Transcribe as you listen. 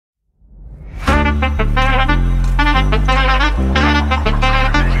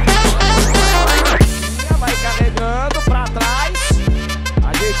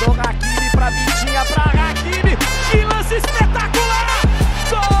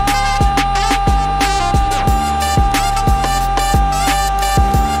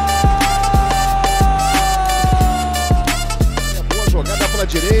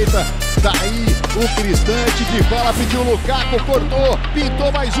Cristante de bola, pediu o Lukaku, cortou,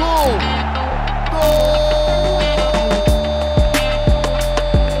 pintou mais um. Gol!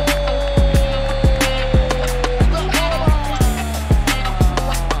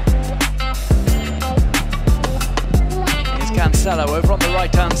 Here's Cancelo over on the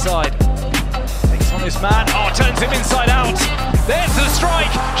right-hand side. Takes on his man. Oh, turns him inside out. There's the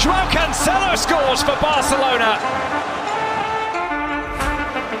strike. João Cancelo scores for Barcelona.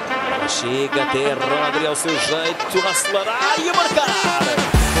 Chega até Rodri ao seu jeito, a acelerar e a marcar.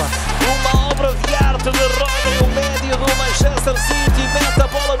 Uma obra de arte de Rodri, o médio do Manchester City, mete a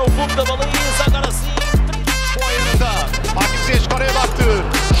bola no fundo da baliza, agora sim. Hakim Ziyech kareye baktı.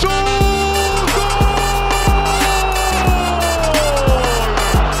 Şut!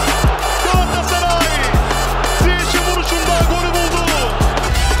 Galatasaray! Ziyech'in vuruşunda golü buldu.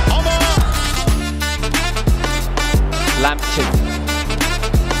 Ama Lamptey.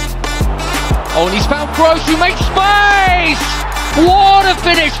 Oh, and he's found Gross, who makes space! What a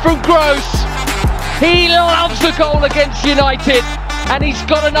finish from Gross! He loves the goal against United, and he's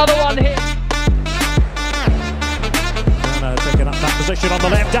got another one here. Taking up that position on the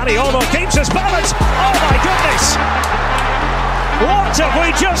left, Dani Olmo keeps his balance. Oh my goodness! What have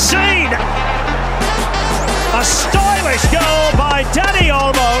we just seen? A stylish goal by Dani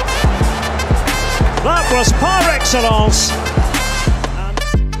Olmo. That was par excellence.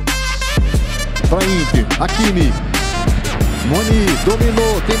 para Inter, Hakimi. Moni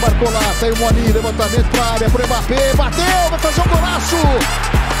dominou, tem Barcola, tá aí o Moni, levantamento pra área, pro Mbappé, bateu, vai fazer um golaço!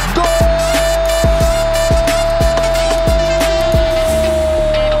 Gol!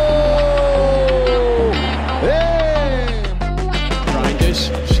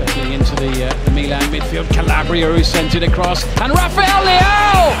 Settling into the Milan midfield, Calabria who sent it across, and Rafael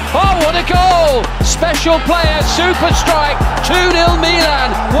Leao! Oh, what a goal! Special player, super strike, 2-0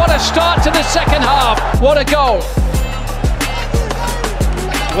 Milan. What a start to the second half, what a goal!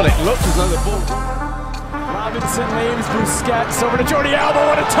 Well, it looked as though the ball... Robinson leaves, Busquets over to Jordi Alba,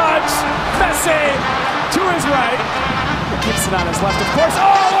 what a touch! Messi to his right, Gibson on his left, of course.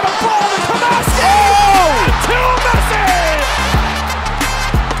 Oh, what a ball to Kamaski! Oh! To Messi!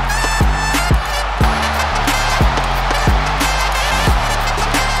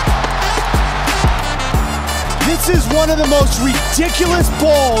 This is one of the most ridiculous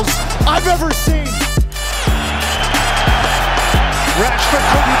balls I've ever seen. Rashford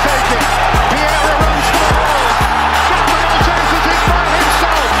couldn't take it. Vieira runs for the ball. Gabriel Jesus is by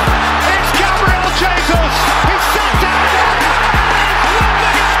himself. It's Gabriel Jesus. He's sat down.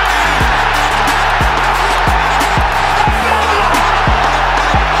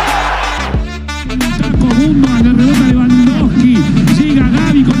 Segundo a la rebota Lewandowski. Siga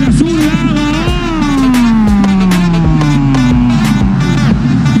Gavi con la zurda.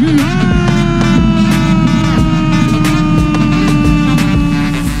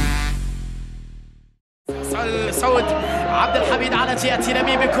 سعود عبد الحميد على جهة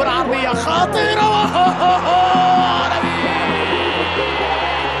نبي بكرة عرضية خطيرة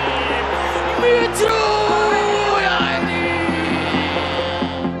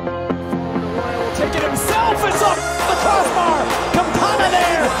Take it himself, it's up the crossbar. Campana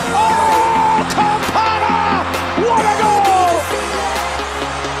there. Oh, Campana! What a goal!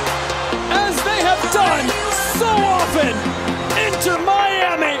 As they have done so often. Inter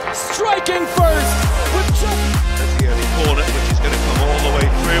Miami striking first. That's the early corner, which is going to come all the way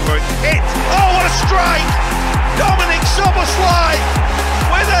through. Where it's hit. Oh, what a strike! Dominic Szoboszlai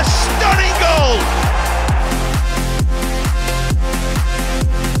with a stunning goal.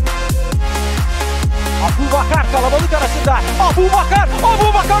 Abubakar kalabalık arasında.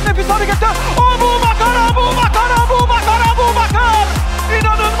 Abubakar nefis hareketler. Abubakar!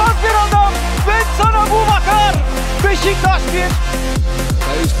 İnanılmaz bir adam. Vincent Abubakar. Beşiktaş 1.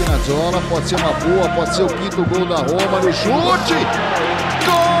 Aí o Spinazzola, pode ser uma boa, pode ser o quinto gol da Roma no chute.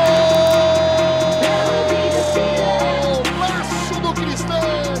 Golaço do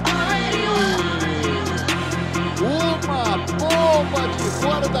Cristante! Uma bomba de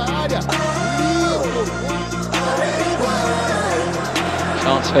fora da área.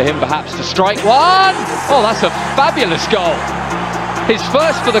 Chance for him perhaps to strike one. Oh, that's a fabulous goal. His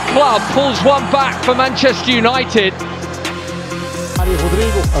first for the club, pulls one back for Manchester United.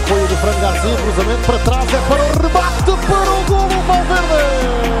 Rodrigo, apoio do Fran Garcia, cruzamento para trás, é para o rebate, para o golo Valverde!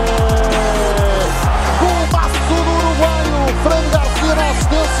 Golaço do uruguaio, Fran Garcia na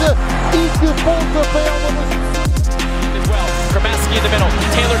assistência e que pontapé ao Kramaski in the middle,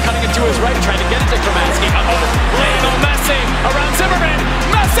 Taylor cutting it to his right, trying to get it to Kramaski. Lionel Messi around Zimmerman,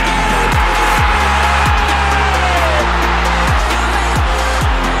 Messi!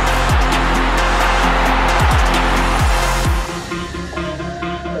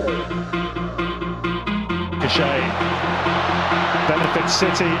 O'Shea benefits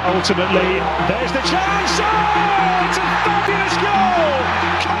City ultimately. There's the chance. Oh, it's a fabulous goal!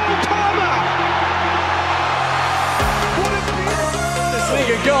 Cole Palmer! What a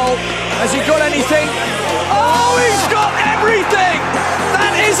Bundesliga goal. Has he got anything? Oh, he's got everything!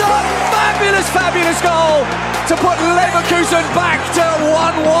 That is a fabulous, fabulous goal to put Leverkusen back to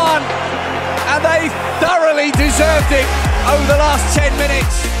 1-1. And they thoroughly deserved it over the last 10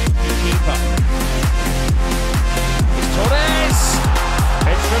 minutes. Keeper. It's Torres.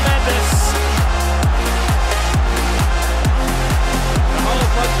 It's tremendous. The whole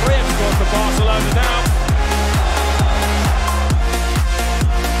front three have scored for Barcelona now.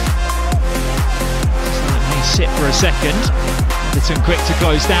 Sit for a second. Litton quick to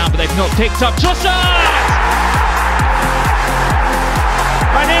close down, but they've not picked up Trossard!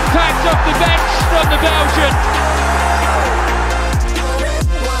 An impact off the bench from the Belgian.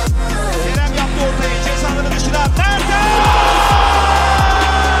 Kerem yaptı ortayı. Cezalarının dışına. Mertens!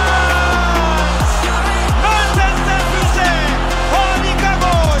 Mertens'ten füze. Harika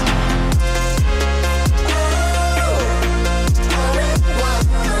gol.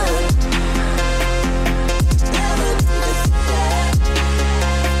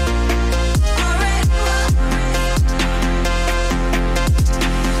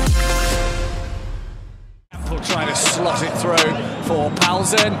 Trying to slot it through for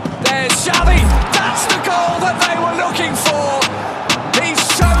Palsen. There's Xavi. That's the goal that they were looking for. He's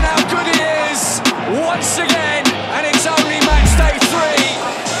shown how good he is once again, and it's only match day 3.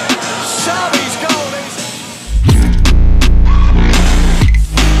 Xavi's goal is...